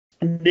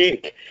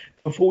Nick,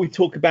 before we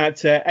talk about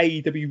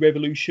AEW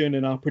Revolution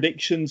and our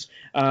predictions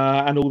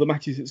and all the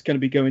matches that's going to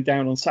be going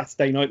down on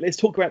Saturday night, let's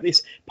talk about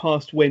this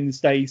past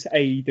Wednesday's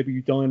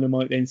AEW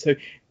Dynamite then. So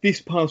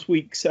this past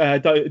week's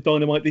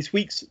Dynamite, this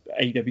week's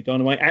AEW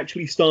Dynamite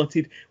actually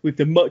started with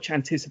the much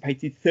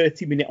anticipated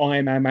 30-minute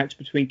Iron Man match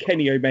between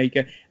Kenny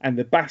Omega and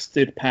the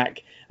Bastard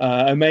PAC.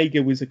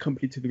 Omega was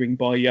accompanied to the ring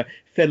by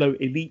fellow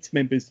Elite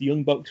members, the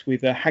Young Bucks,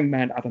 with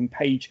Hangman Adam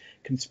Page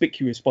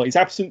conspicuous by his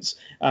absence.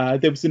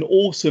 There was an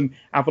awesome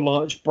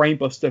avalanche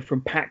brainbuster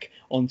from PAC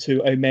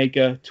onto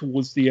Omega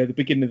towards the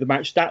beginning of the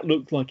match. That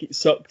looked like it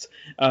sucked.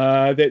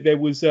 There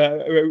was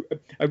a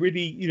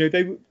really,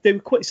 they were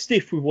quite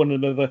stiff with one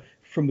another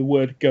from the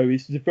word go.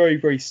 This was a very,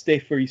 very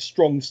stiff, very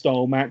strong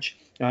style match.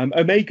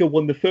 Omega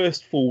won the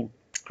first fall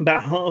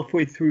about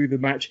halfway through the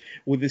match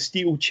with a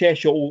steel chair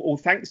shot, or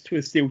thanks to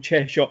a steel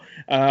chair shot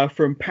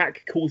from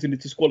PAC, causing a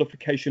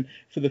disqualification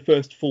for the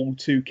first fall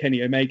to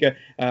Kenny Omega.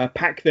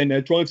 PAC then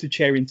drives the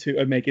chair into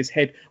Omega's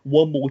head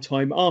one more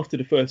time after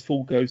the first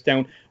fall goes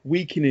down,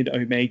 weakening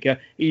Omega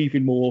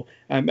even more,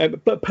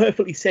 but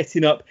perfectly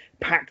setting up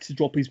PAC to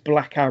drop his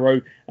black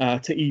arrow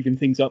to even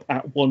things up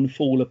at one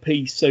fall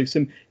apiece. So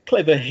some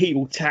clever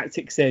heel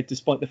tactics there,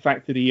 despite the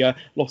fact that he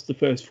lost the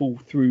first fall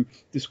through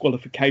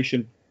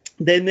disqualification.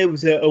 Then there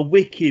was a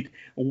wicked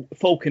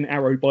Falcon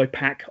Arrow by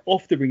PAC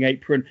off the ring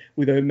apron,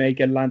 with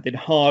Omega landed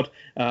hard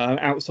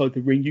outside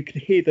the ring. You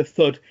could hear the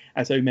thud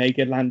as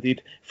Omega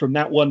landed from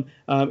that one.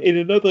 In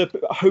another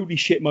holy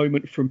shit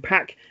moment from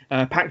PAC,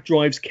 PAC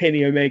drives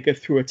Kenny Omega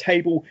through a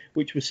table,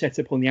 which was set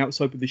up on the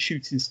outside with the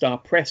shooting star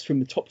press from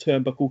the top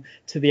turnbuckle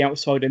to the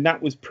outside, and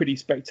that was pretty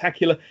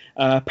spectacular.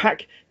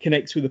 PAC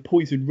connects with a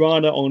Poison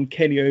Rana on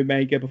Kenny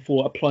Omega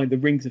before applying the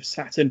Rings of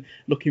Saturn,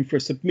 looking for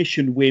a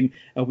submission win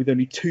with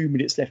only 2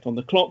 minutes left on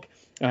the clock.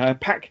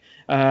 PAC,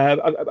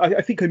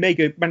 I think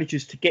Omega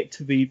manages to get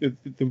to the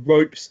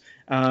ropes,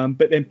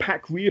 but then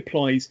PAC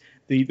reapplies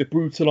the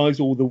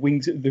brutalizer, or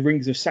the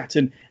Rings of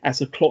Saturn, as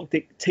the clock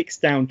ticks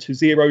down to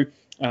 0,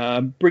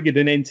 bringing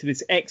an end to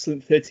this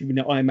excellent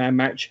 30-minute Iron Man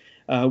match.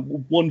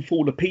 One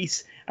fall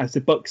apiece as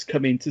the Bucks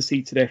come in to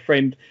see to their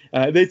friend.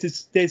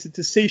 There's a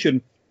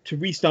decision to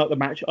restart the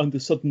match under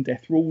sudden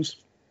death rules.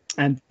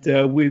 And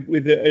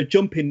with a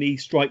jumping knee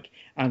strike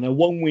and a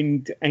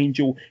one-winged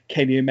angel,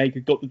 Kenny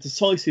Omega got the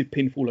decisive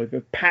pinfall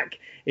over PAC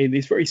in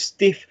this very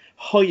stiff,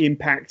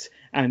 high-impact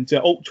and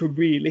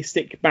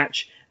ultra-realistic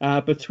match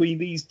between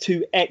these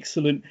two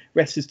excellent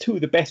wrestlers, two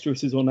of the best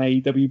wrestlers on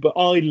AEW. But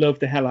I love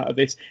the hell out of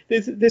this.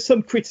 There's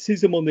some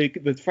criticism on the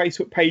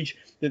Facebook page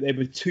that there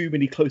were too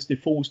many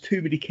close-knit falls,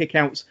 too many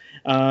kickouts,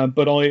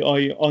 but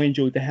I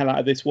enjoyed the hell out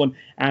of this one.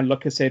 And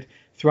like I said,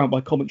 throughout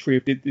my commentary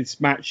of this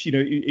match,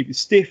 it was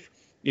stiff.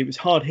 It was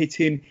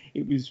hard-hitting.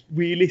 It was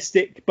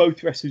realistic.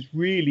 Both wrestlers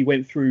really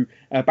went through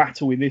a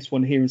battle in this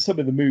one here, and some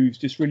of the moves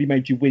just really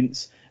made you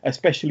wince,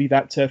 especially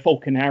that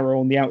Falcon Arrow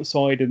on the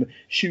outside and the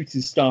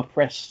shooting star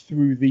press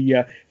through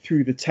the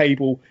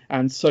table,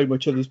 and so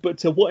much others.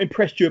 But what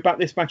impressed you about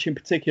this match in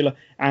particular,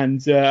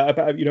 and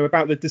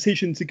about the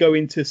decision to go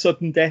into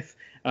sudden death,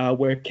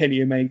 where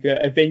Kenny Omega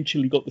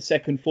eventually got the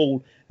second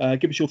fall?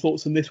 Give us your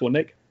thoughts on this one,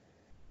 Nick.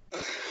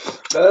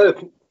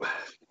 The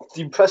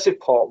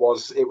impressive part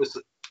was it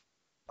was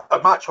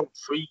a match on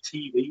free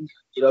TV.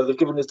 They've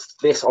given us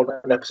this on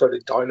an episode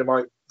of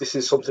Dynamite. This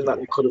is something that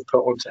we could have put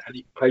onto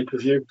any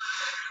pay-per-view.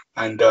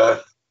 And,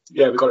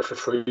 we got it for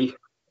free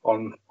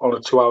on a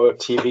 2-hour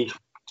TV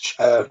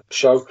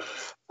show.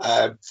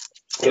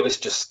 It was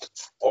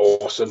just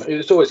awesome. It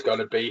was always going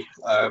to be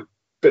a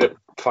bit of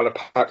fan of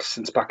PAC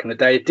since back in the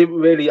day.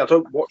 I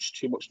don't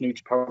watch too much New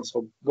Japan,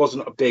 so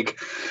wasn't a big...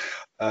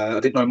 I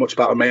didn't know much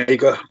about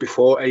Omega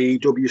before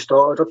AEW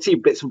started. I'd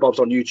seen bits and bobs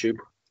on YouTube.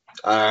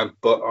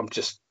 But I'm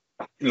just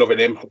loving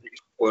him. I think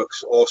his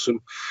work's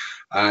awesome,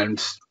 and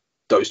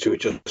those two are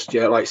just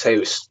like I say, it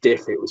was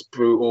stiff, it was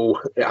brutal,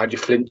 it had you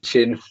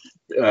flinching.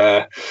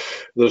 There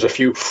was a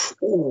few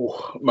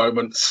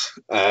moments.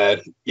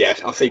 I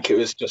think it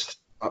was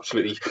just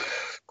absolutely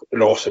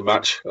an awesome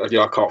match. I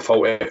can't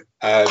fault it.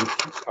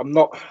 I'm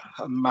not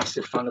a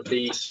massive fan of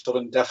the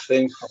sudden death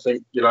thing. I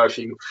think if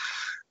you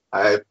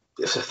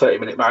it's a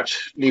 30-minute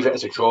match, leave it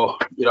as a draw.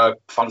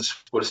 Fans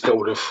would have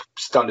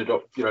stood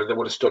up. They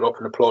would have stood up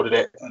and applauded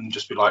it, and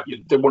just be like,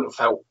 they wouldn't have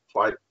felt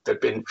like they'd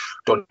been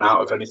done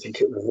out of anything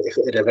if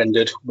it had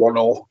ended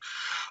 1-1.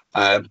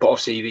 But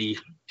obviously the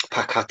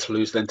PAC had to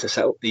lose then to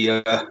set up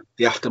the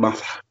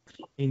aftermath.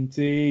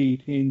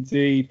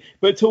 Indeed.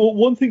 But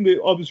one thing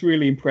that I was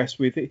really impressed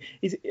with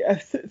is a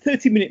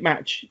 30-minute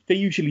match. They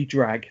usually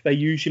drag. They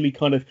usually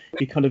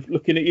you're kind of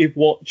looking at your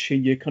watch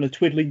and you're kind of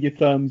twiddling your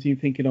thumbs and you're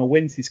thinking, oh,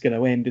 when's this going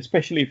to end?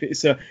 Especially if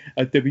it's a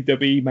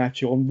WWE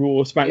match on Raw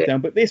or SmackDown. Yeah.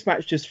 But this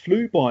match just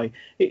flew by.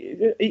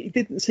 It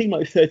didn't seem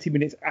like 30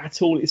 minutes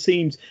at all. It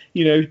seems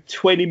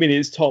 20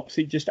 minutes tops.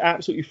 It just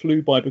absolutely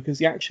flew by because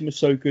the action was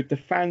so good. The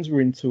fans were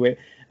into it.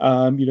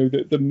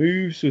 The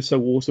moves were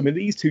so awesome, and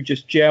these two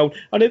just gelled.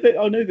 I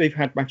know they've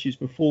had matches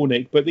before,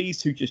 Nick, but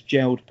these two just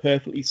gelled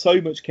perfectly.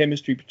 So much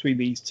chemistry between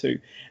these two,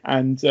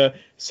 and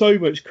so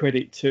much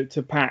credit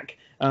to PAC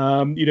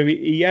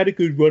He had a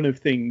good run of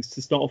things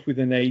to start off with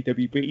in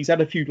AEW, but he's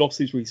had a few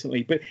losses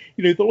recently. But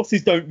the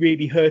losses don't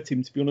really hurt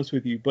him, to be honest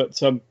with you.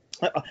 But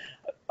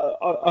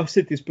I've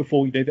said this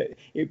before, that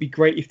it'd be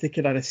great if they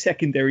could add a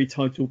secondary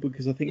title,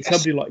 because I think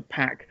somebody like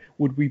PAC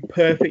would be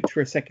perfect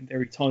for a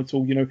secondary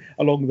title,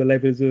 along the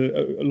level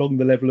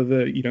of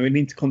an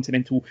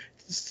intercontinental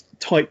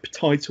type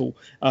title.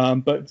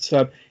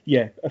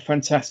 A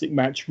fantastic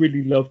match.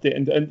 Really loved it,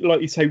 and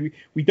like you say,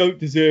 we don't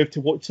deserve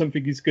to watch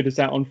something as good as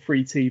that on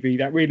free TV.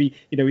 That really,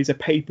 is a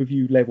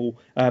pay-per-view level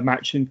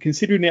match, and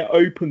considering it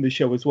opened the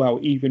show as well,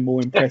 even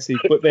more impressive.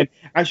 But then,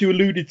 as you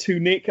alluded to,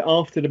 Nick,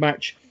 after the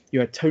match, you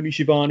had Tony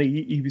Schiavone.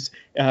 He was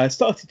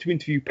started to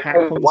interview PAC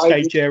on the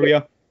stage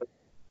area.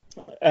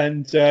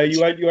 And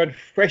you had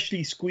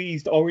freshly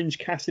squeezed Orange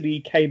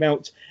Cassidy came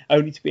out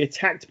only to be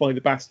attacked by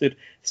the Bastard,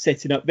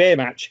 setting up their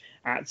match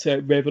at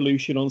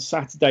Revolution on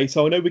Saturday.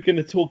 So I know we're going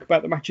to talk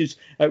about the matches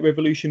at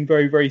Revolution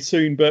very, very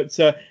soon, but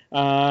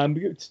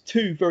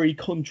two very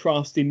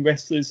contrasting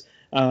wrestlers.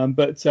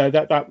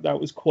 That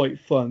was quite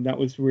fun. That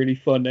was really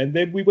fun. And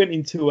then we went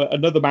into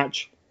another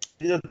match,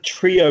 a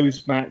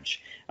trios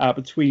match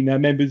between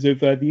members of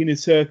the Inner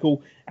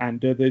Circle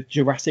and the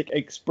Jurassic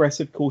Express,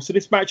 of course. So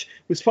this match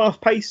was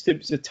fast-paced. It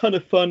was a ton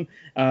of fun,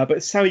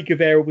 but Sammy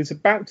Guevara was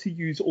about to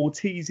use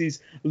Ortiz's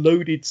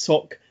loaded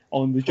sock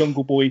on the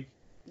Jungle Boy.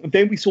 And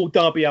then we saw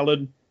Darby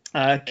Allin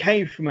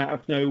came from out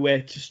of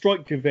nowhere to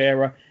strike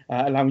Guevara,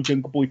 allowing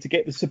Jungle Boy to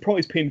get the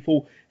surprise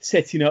pinfall,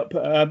 setting up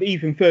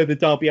even further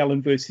Darby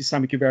Allin versus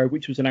Sammy Guevara,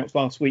 which was announced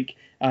last week.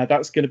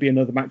 That's going to be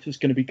another match that's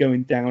going to be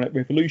going down at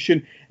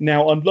Revolution.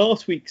 Now, on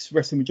last week's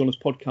Wrestling with Johners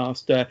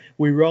podcast,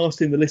 we were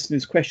asking the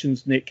listeners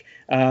questions, Nick,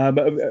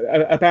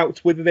 about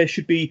whether there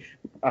should be,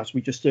 as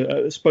we just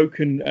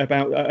spoken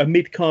about, a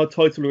mid-card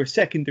title or a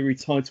secondary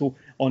title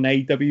on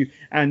AEW.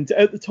 And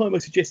at the time, I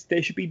suggested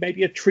there should be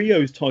maybe a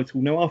trios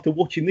title. Now, after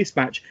watching this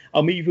match,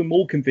 I'm even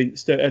more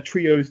convinced that a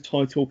trios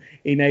title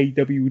in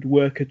AEW would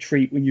work a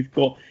treat when you've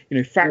got,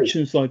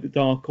 factions like the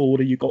Dark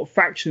Order, you've got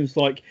factions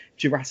like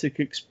Jurassic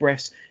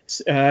Express,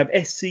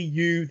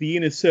 SCU, the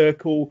Inner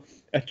Circle,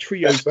 a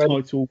trios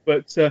title,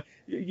 but the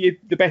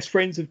Best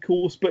Friends, of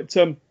course. But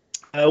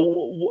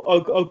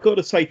I've got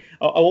to say,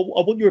 I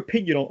want your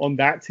opinion on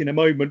that in a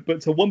moment.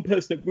 But one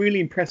person that really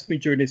impressed me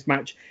during this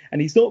match,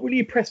 and he's not really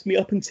impressed me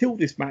up until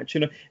this match,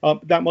 and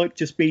that might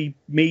just be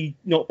me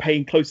not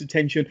paying close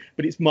attention,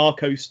 but it's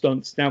Marco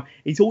Stuntz. Now,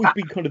 he's always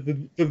been kind of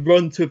the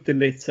runt of the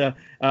litter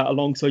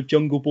alongside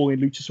Jungle Boy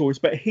and Luchasaurus.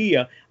 But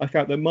here, I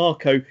felt that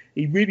Marco,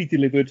 he really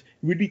delivered,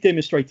 really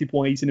demonstrated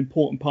why he's an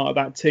important part of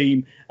that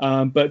team.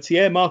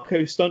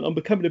 Marco Stunt, I'm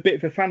becoming a bit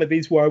of a fan of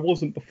his where I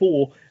wasn't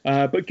before.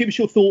 But give us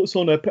your thoughts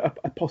on a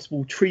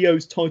possible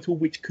trios title,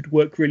 which could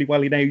work really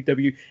well in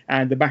AEW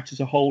and the match as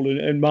a whole.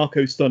 And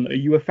Marco Stunt, are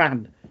you a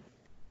fan?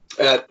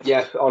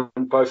 On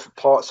both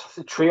parts.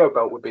 The trio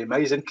belt would be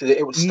amazing because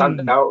it would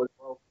stand out as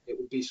well. It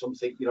would be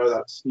something,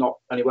 that's not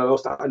anywhere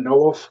else that I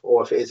know of,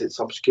 or if it is, it's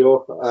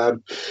obscure. I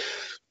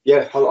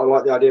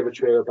like the idea of a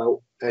trio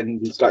belt.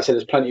 And like I said,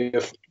 there's plenty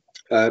of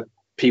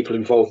people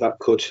involved that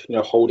could,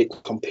 hold it,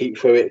 compete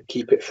for it,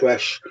 keep it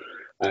fresh.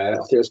 I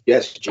think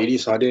it's a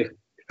genius idea.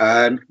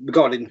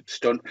 Regarding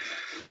Stunt,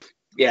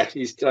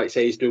 he's like I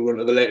say, he's doing one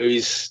of the little.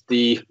 He's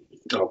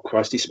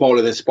he's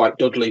smaller than Spike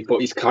Dudley, but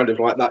he's kind of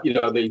like that,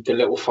 the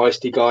little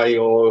feisty guy,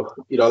 or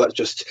that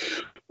just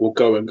will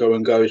go and go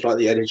and go. He's like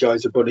the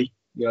Energizer Bunny,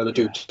 the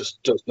dude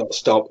just does not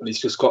stop, and he's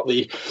just got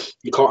you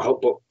can't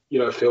help but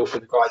feel for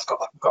the guy. He's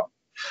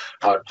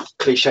got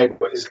cliche,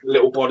 but his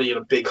little body and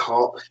a big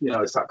heart.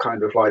 It's that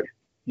kind of like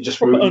you're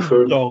just rooting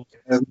for him.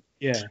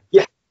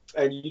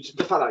 And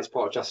the fact that he's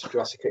part of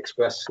Jurassic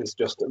Express is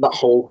just that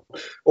whole,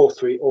 all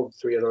three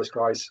of those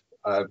guys.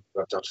 I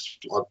love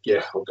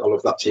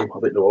that team. I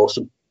think they're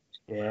awesome.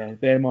 Yeah,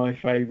 they're my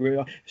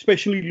favourite,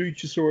 especially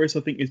Luchasaurus. I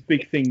think there's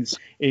big things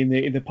in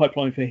the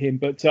pipeline for him.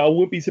 But I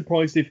wouldn't be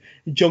surprised if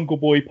Jungle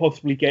Boy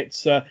possibly gets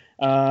some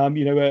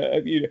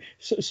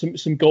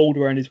gold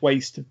around his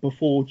waist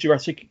before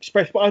Jurassic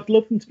Express. But I'd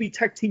love them to be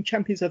tag team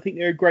champions. I think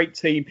they're a great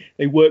team.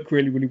 They work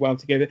really, really well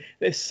together.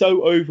 They're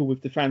so over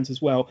with the fans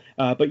as well.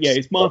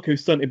 It's Marco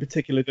Stunt in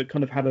particular that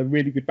kind of had a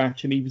really good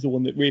match, and he was the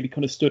one that really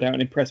kind of stood out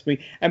and impressed me.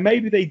 And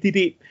maybe they did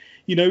it,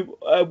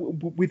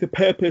 with a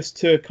purpose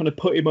to kind of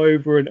put him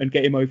over and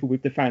get him over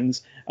with the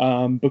fans,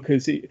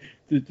 because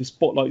the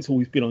spotlight's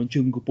always been on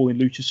Jungle Boy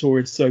and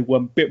Luchasaurus, so a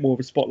bit more of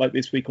a spotlight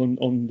this week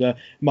on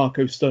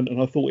Marco Stunt,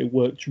 and I thought it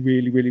worked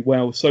really, really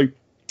well. So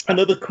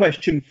another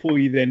question for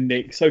you then,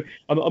 Nick. So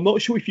I'm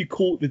not sure if you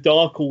caught the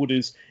Dark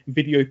Order's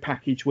video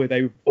package where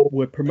they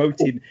were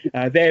promoting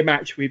their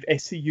match with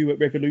SCU at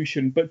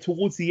Revolution, but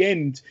towards the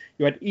end,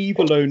 you had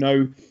Evil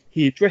Ono.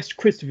 He addressed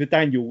Christopher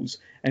Daniels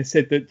and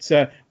said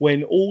that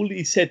when all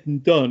is said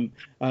and done,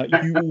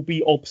 you will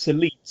be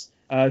obsolete.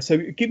 So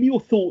give me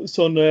your thoughts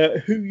on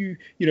who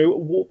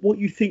what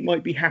you think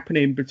might be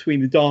happening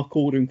between the Dark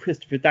Order and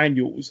Christopher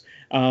Daniels.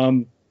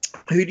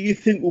 who do you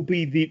think will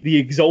be the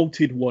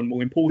exalted one,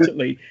 more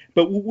importantly?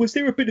 But was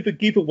there a bit of a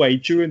giveaway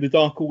during the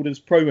Dark Order's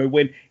promo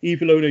when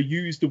Evil Owner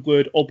used the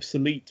word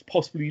obsolete,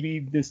 possibly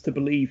leading us to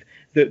believe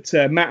that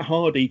Matt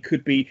Hardy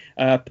could be,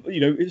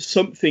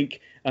 something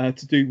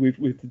to do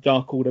with the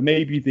Dark Order,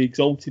 maybe the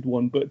exalted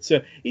one? But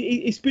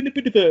it's been a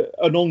bit of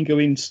an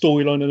ongoing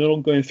storyline and an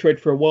ongoing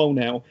thread for a while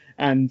now.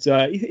 And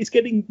it's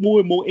getting more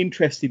and more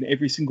interesting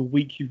every single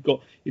week. You've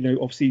got,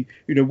 obviously,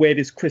 where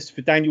does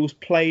Christopher Daniels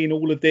play in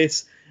all of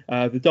this?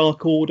 The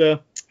Dark Order,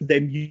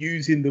 them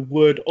using the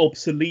word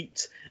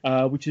obsolete,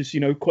 which is,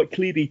 quite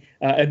clearly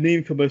an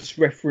infamous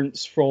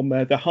reference from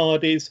the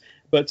Hardys.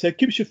 But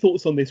give us your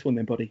thoughts on this one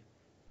then, buddy.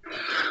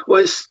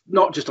 Well, it's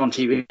not just on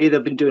TV.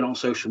 They've been doing it on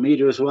social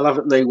media as well,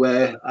 haven't they?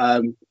 Where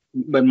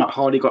when Matt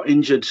Hardy got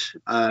injured,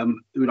 I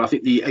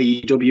think the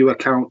AEW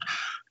account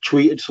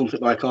tweeted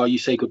something like, "Oh, you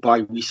say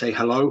goodbye, we say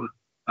hello,"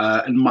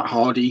 and Matt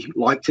Hardy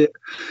liked it.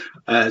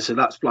 So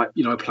that's like,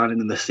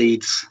 planting in the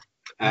seeds.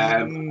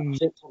 I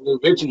think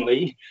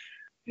originally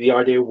the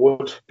idea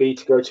would be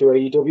to go to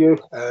AEW,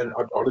 and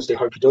I honestly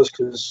hope he does,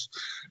 because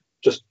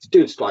just the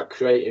dude's like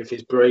creative.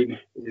 His brain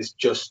is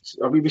just,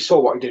 we saw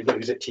what he did when he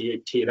was at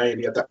TNA, and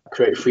he had that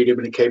creative freedom,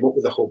 and he came up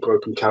with a whole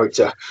broken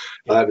character.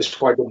 That's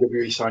why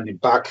WWE signed him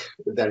back,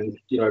 then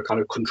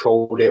kind of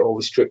controlled it or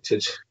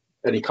restricted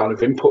any kind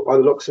of input by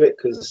the looks of it,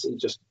 because he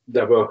just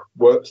never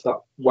worked that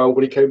well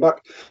when he came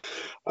back.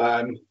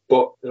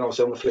 But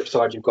also on the flip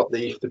side, you've got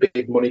the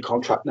big money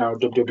contract now.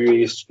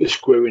 WWE is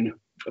screwing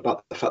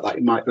about the fact that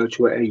he might go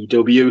to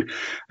AEW,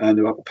 and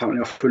they're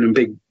apparently offering him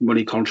big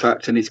money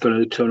contract, and he's going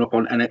to turn up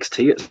on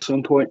NXT at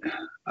some point.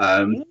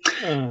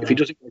 If he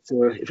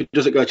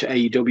doesn't go to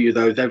AEW,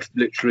 though, they've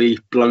literally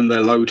blown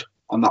their load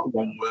on that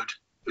one word.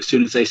 As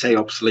soon as they say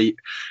obsolete,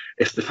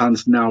 if the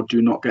fans now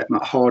do not get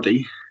Matt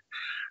Hardy,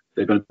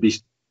 they're going to be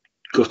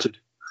gutted.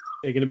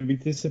 They're going to be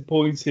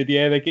disappointed.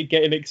 Yeah, they're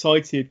getting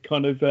excited,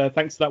 kind of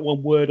thanks to that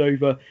one word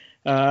over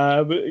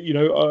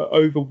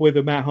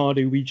whether Matt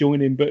Hardy will be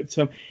joining. But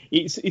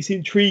it's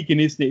intriguing,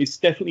 isn't it? It's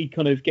definitely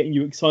kind of getting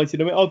you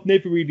excited. I mean, I've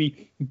never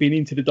really been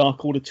into the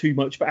Dark Order too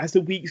much, but as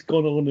the week's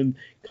gone on and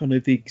kind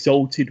of the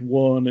exalted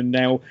one, and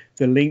now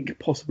the link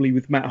possibly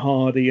with Matt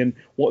Hardy and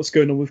what's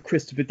going on with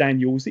Christopher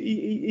Daniels,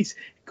 it's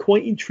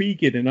quite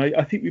intriguing. And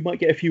I think we might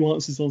get a few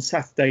answers on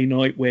Saturday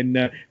night when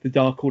the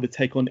Dark Order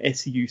take on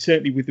SCU,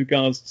 certainly with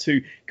regards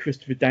to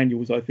Christopher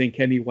Daniels, I think,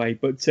 anyway.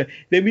 But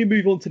then we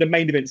move on to the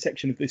main event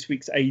section of this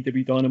week's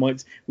AEW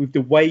Dynamite with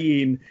the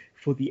weigh-in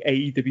for the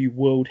AEW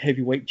World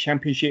Heavyweight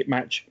Championship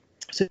match.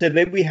 So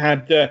then we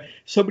had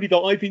somebody that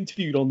I've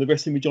interviewed on the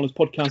Wrestling with Johners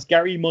podcast,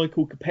 Gary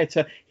Michael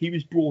Capetta. He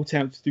was brought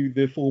out to do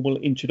the formal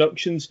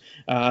introductions.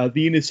 The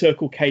Inner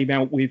Circle came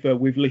out with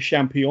Le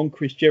Champion,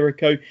 Chris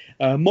Jericho.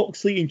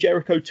 Moxley and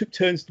Jericho took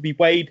turns to be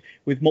weighed,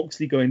 with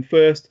Moxley going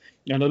first.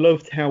 And I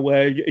loved how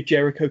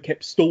Jericho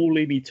kept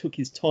stalling. He took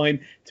his time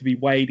to be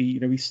weighed.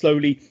 He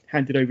slowly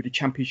handed over the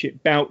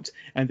championship bout,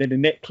 and then a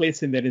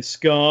necklace, and then a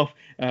scarf,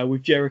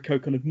 with Jericho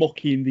kind of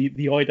mocking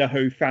the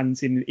Idaho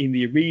fans in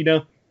the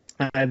arena.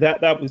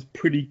 That was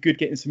pretty good,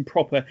 getting some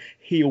proper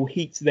heel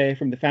heat there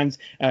from the fans.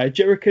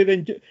 Jericho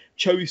then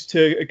chose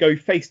to go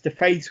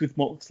face-to-face with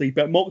Moxley,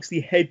 but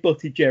Moxley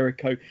headbutted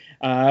Jericho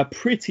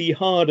pretty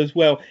hard as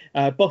well,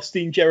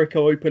 busting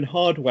Jericho open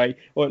hard way,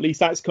 or at least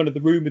that's kind of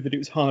the rumour that it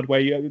was hard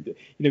way.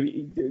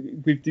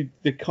 With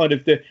the kind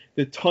of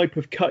the type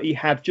of cut he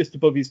had just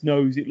above his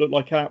nose, it looked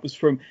like that was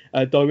from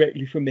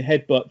directly from the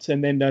headbutt.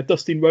 And then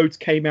Dustin Rhodes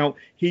came out.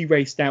 He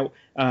raced out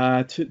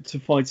to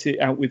fight it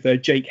out with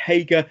Jake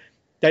Hager.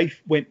 They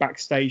went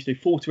backstage. They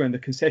fought around the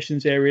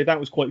concessions area. That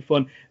was quite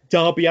fun.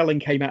 Darby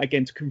Allin came out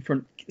again to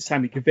confront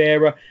Sammy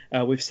Guevara,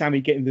 with Sammy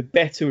getting the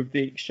better of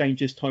the exchange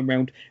this time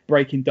round,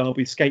 breaking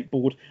Darby's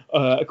skateboard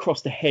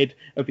across the head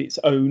of its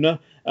owner.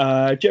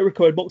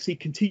 Jericho and Moxley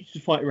continued to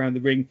fight around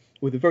the ring,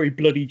 with a very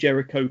bloody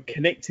Jericho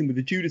connecting with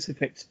the Judas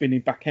Effect spinning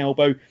back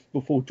elbow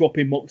before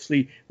dropping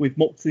Moxley with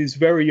Moxley's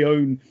very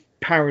own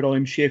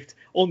paradigm shift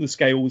on the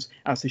scales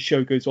as the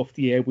show goes off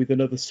the air, with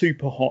another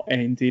super hot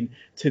ending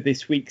to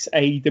this week's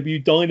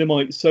AEW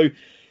Dynamite. So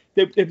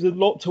there was a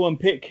lot to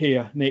unpick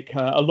here, Nick.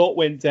 A lot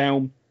went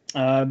down.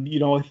 I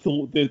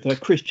thought that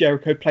Chris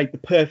Jericho played the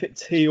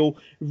perfect heel,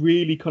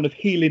 really kind of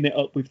healing it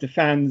up with the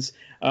fans.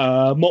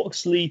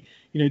 Moxley,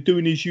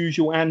 doing his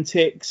usual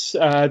antics,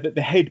 the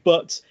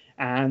headbutts,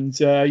 and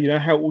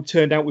how it all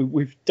turned out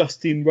with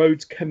Dustin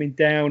Rhodes coming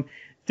down,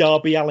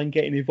 Darby Allin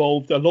getting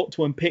involved. A lot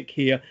to unpick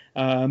here.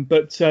 What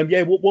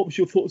was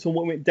your thoughts on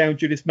what went down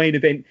during this main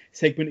event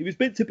segment? It was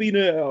meant to be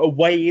a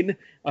weigh-in.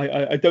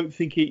 I don't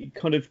think it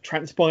kind of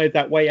transpired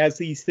that way, as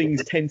these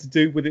things tend to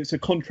do, whether it's a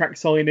contract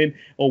signing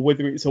or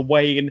whether it's a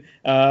weigh-in.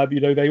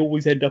 They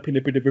always end up in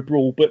a bit of a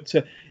brawl. But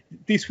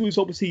this was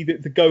obviously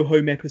the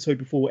go-home episode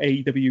before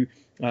AEW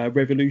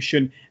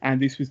Revolution,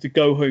 and this was the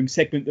go-home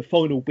segment, the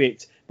final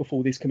bit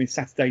before this coming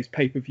Saturday's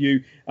pay-per-view.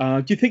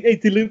 Do you think they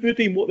delivered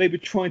in what they were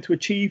trying to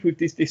achieve with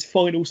this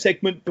final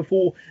segment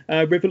before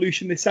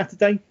Revolution this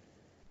Saturday?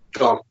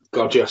 God,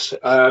 yes.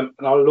 And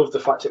I love the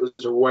fact it was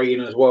a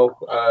weigh-in as well.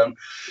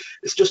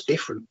 It's just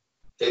different.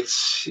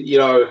 It's,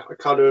 I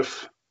kind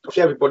of,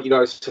 obviously everybody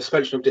knows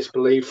suspension of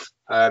disbelief.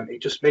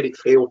 It just made it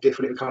feel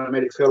different. It kind of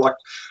made it feel like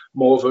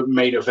more of a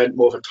main event,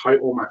 more of a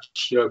title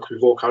match, because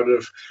we've all kind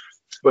of,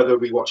 whether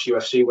we watch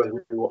UFC, whether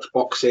we watch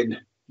boxing,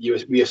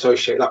 we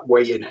associate that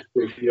weigh-in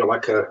with,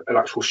 like an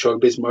actual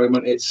showbiz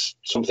moment. It's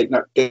something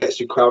that gets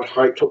the crowd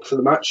hyped up for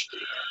the match.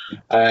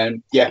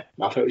 And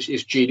I think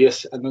it's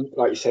genius. And then,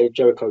 like you say,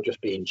 Jericho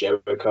just being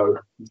Jericho,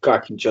 the guy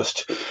can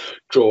just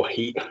draw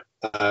heat.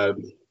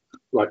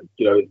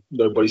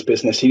 Nobody's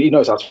business. He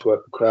knows how to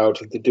work a crowd.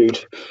 The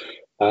dude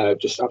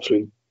just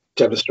absolutely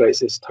demonstrates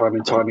this time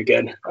and time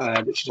again,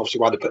 which is obviously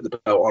why they put the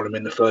belt on him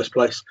in the first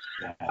place.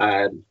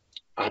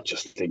 I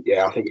just think,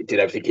 I think it did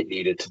everything it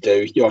needed to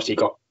do. You obviously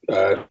got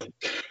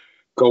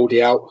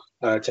Goldie out,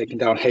 taking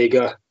down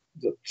Hager.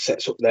 That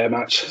sets up their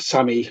match.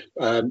 Sammy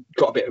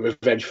got a bit of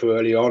revenge for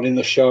early on in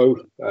the show,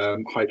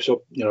 hypes up,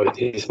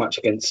 his match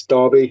against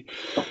Darby.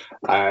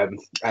 And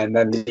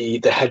then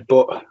the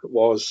headbutt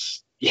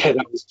was,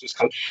 that was just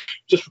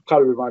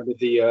kind of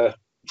reminded me of the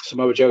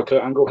Samoa Joe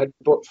Angle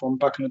headbutt from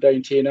back in the day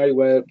in TNA,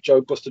 where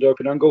Joe busted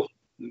open Angle.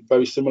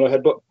 Very similar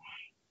headbutt.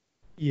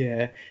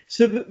 Yeah.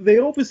 So they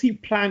obviously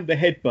planned the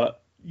headbutt.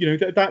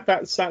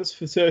 That's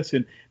for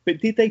certain. But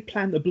did they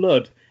plan the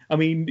blood? I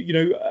mean,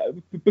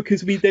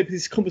 because there was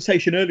this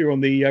conversation earlier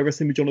on the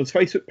Wrestling with Johners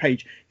Facebook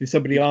page,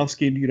 somebody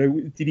asking,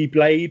 did he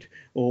blade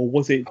or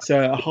was it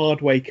a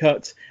hard way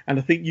cut? And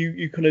I think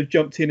you kind of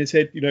jumped in and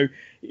said,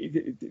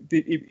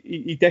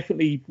 he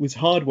definitely was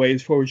hard way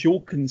as far as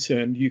you're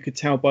concerned. You could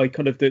tell by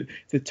kind of the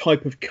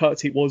type of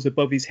cut it was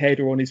above his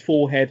head or on his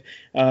forehead.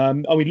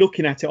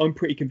 Looking at it, I'm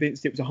pretty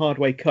convinced it was a hard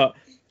way cut.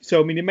 So,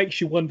 I mean, it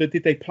makes you wonder,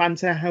 did they plan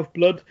to have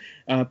blood?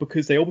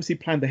 Because they obviously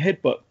planned the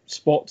headbutt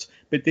spot,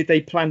 but did they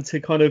plan to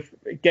kind of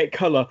get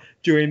colour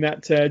during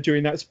that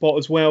spot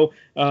as well?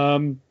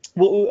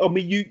 Well, I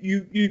mean,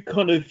 you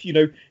kind of,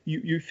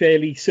 you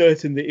fairly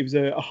certain that it was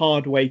a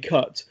hard way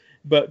cut,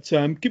 but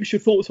give us your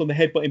thoughts on the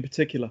headbutt in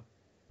particular.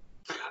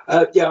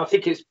 I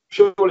think it's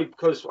purely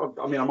because,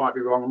 I might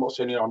be wrong. I'm not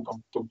saying I'm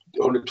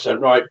 100%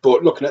 right,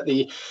 but looking at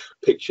the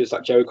pictures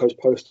that Jericho's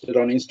posted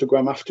on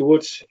Instagram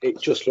afterwards,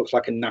 it just looks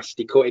like a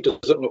nasty cut. It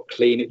doesn't look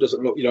clean. It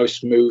doesn't look,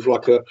 smooth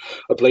like a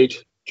blade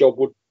job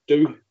would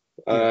do.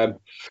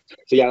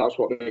 That's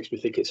what makes me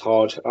think it's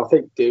hard. I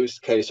think it was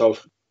the case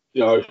of,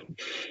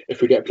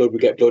 if we get blood, we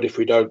get blood. If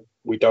we don't,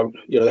 we don't.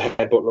 The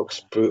headbutt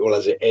looks brutal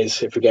as it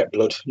is. If we get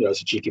blood,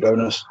 it's a cheeky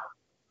bonus.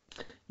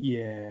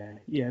 Yeah,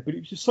 but it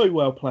was just so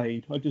well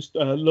played. I just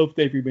loved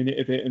every minute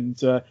of it. And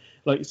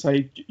like you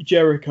say,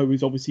 Jericho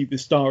was obviously the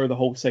star of the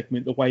whole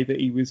segment, the way that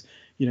he was,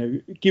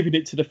 giving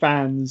it to the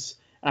fans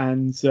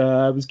and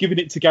was giving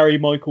it to Gary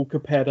Michael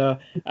Capetta.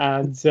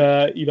 And,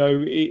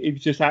 it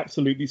was just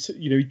absolutely,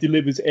 he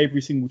delivers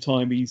every single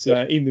time he's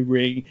in the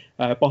ring,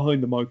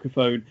 behind the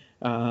microphone.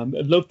 I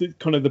loved the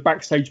kind of the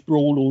backstage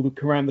brawl or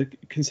around the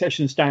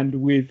concession stand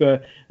with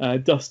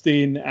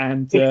Dustin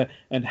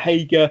and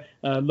Hager.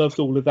 Loved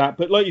all of that.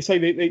 But like you say,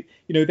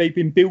 they've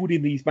been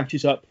building these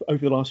matches up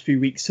over the last few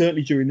weeks,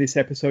 certainly during this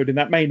episode, and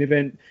that main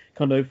event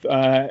kind of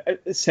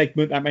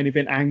segment, that main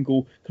event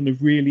angle kind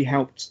of really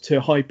helped to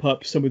hype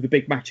up some of the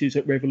big matches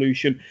at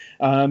Revolution.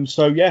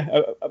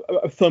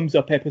 A thumbs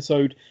up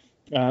episode.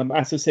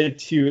 As I said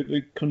to you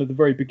at the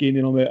very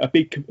beginning, I'm a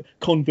big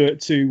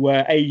convert to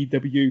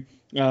AEW.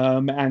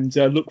 And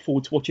look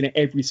forward to watching it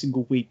every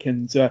single week.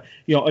 And I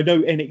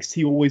know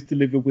NXT always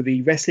deliver with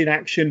the wrestling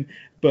action,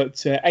 but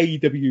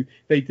AEW,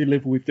 they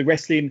deliver with the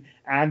wrestling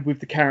and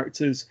with the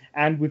characters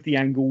and with the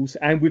angles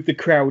and with the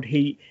crowd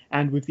heat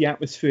and with the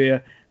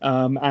atmosphere.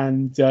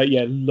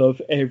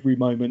 Love every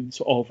moment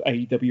of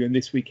AEW, and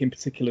this week in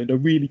particular, and a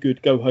really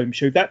good go home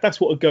show. That's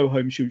what a go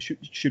home show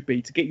should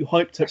be, to get you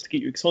hyped up, to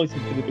get you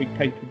excited for the big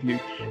pay-per-view,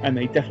 and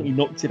they definitely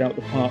knocked it out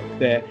the park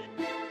there.